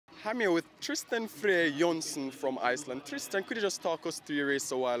I'm here with Tristan Freyr, JÓNSSON from Iceland. Tristan, could you just talk us through your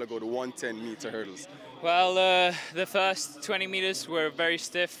race a while ago, the 110-meter hurdles? Well, the first 20 meters were very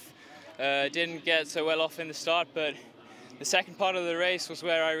stiff. Didn't get so well off in the start, but the second part of the race was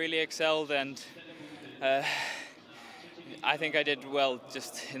where I really excelled, and I think I did well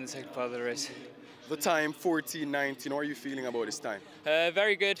just in the second part of the race. The time, 14:19. How are you feeling about this time?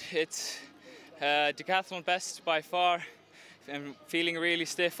 Very good. It's decathlon best by far. I'm feeling really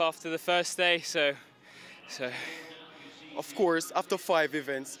stiff after the first day, so. Of course, after 5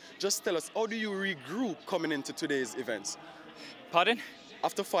 events, just tell us, how do you regroup coming into today's events? Pardon?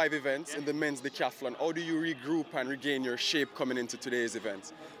 After 5 events in the men's decathlon, how do you regroup and regain your shape coming into today's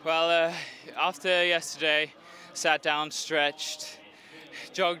events? Well, after yesterday, sat down, stretched,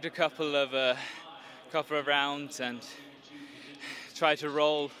 jogged a couple of rounds, and tried to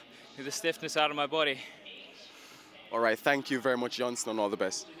roll the stiffness out of my body. All right, thank you very much, JÓNSSON, and all the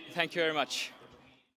best. Thank you very much.